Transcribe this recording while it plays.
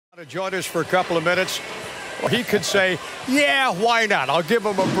Join us for a couple of minutes. He could say, yeah, why not? I'll give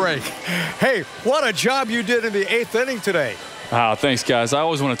him a break. Hey, what a job you did in the 8th inning today. Oh, thanks, guys. I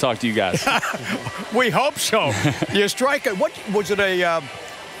always want to talk to you guys. We hope so. You strike it. What was it?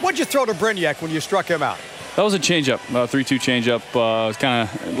 What'd you throw to Brignac when you struck him out? That was a changeup, 3-2 changeup. It was kind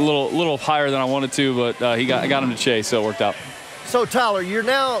of a little higher than I wanted to, but I got him to chase, so it worked out. So, Tyler, you're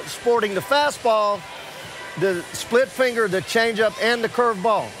now sporting the fastball, the split finger, the changeup, and the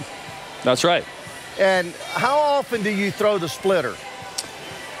curveball. That's right. And how often do you throw the splitter?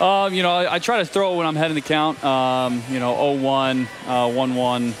 I try to throw when I'm heading the count. 0-1, 1-1,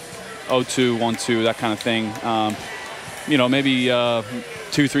 0-2, 1-2, that kind of thing. Maybe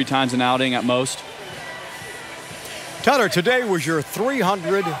 2-3 times an outing at most. Tyler, today was your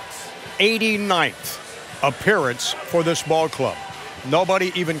 389th appearance for this ball club.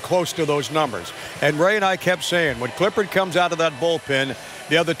 Nobody even close to those numbers. And Ray and I kept saying, when Clippard comes out of that bullpen,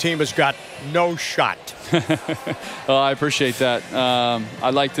 the other team has got no shot. Well, I appreciate that.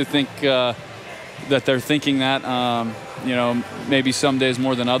 I'd like to think that they're thinking that, maybe some days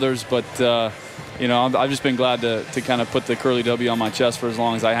more than others. But, I've just been glad to kind of put the curly W on my chest for as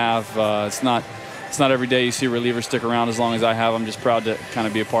long as I have. It's not every day you see a reliever stick around as long as I have. I'm just proud to kind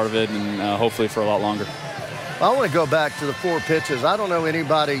of be a part of it and hopefully for a lot longer. I want to go back to the 4 pitches. I don't know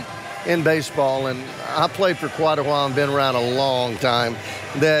anybody in baseball, and I played for quite a while and been around a long time,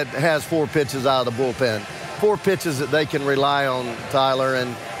 that has 4 pitches out of the bullpen. 4 pitches that they can rely on, Tyler,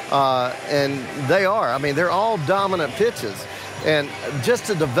 and they are. I mean, they're all dominant pitches. And just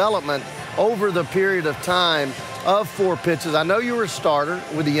the development over the period of time of 4 pitches. I know you were a starter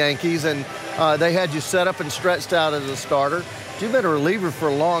with the Yankees, and they had you set up and stretched out as a starter. You've been a reliever for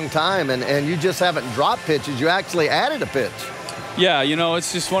a long time, and you just haven't dropped pitches. You actually added a pitch. Yeah,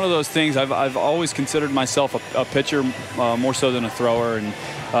 it's just one of those things. I've always considered myself a pitcher more so than a thrower. And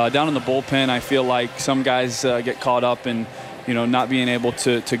down in the bullpen, I feel like some guys get caught up in, not being able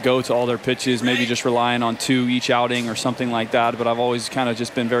to go to all their pitches, maybe just relying on 2 each outing or something like that. But I've always kind of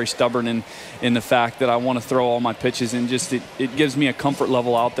just been very stubborn in the fact that I want to throw all my pitches, and just it gives me a comfort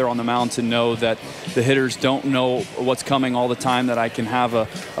level out there on the mound to know that the hitters don't know what's coming all the time, that I can have a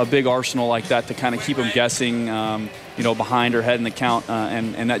big arsenal like that to kind of keep them guessing, behind or head in the count,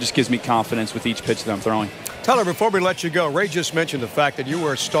 and that just gives me confidence with each pitch that I'm throwing. Tyler, before we let you go, Ray just mentioned the fact that you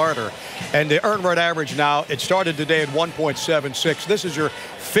were a starter, and the earned run average now, it started today at 1.76. This is your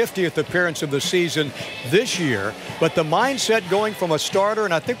 50th appearance of the season this year, but the mindset going from a starter,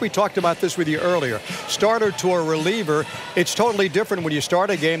 and I think we talked about this with you earlier, starter to a reliever, it's totally different when you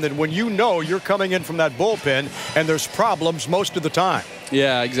start a game than when you're coming in from that bullpen and there's problems most of the time.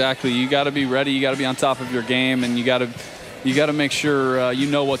 Yeah, exactly. You got to be ready. You got to be on top of your game, and you got to make sure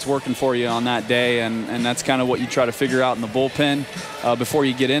you know what's working for you on that day, and that's kind of what you try to figure out in the bullpen before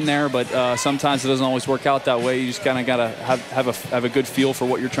you get in there. But sometimes it doesn't always work out that way. You just kind of got to have a good feel for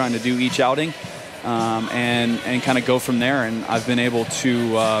what you're trying to do each outing, and kind of go from there. And I've been able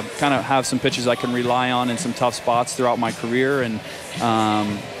to kind of have some pitches I can rely on in some tough spots throughout my career, and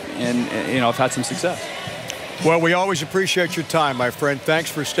I've had some success. Well, we always appreciate your time, my friend.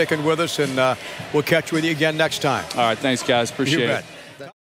 Thanks for sticking with us, and we'll catch with you again next time. All right, thanks, guys. Appreciate it.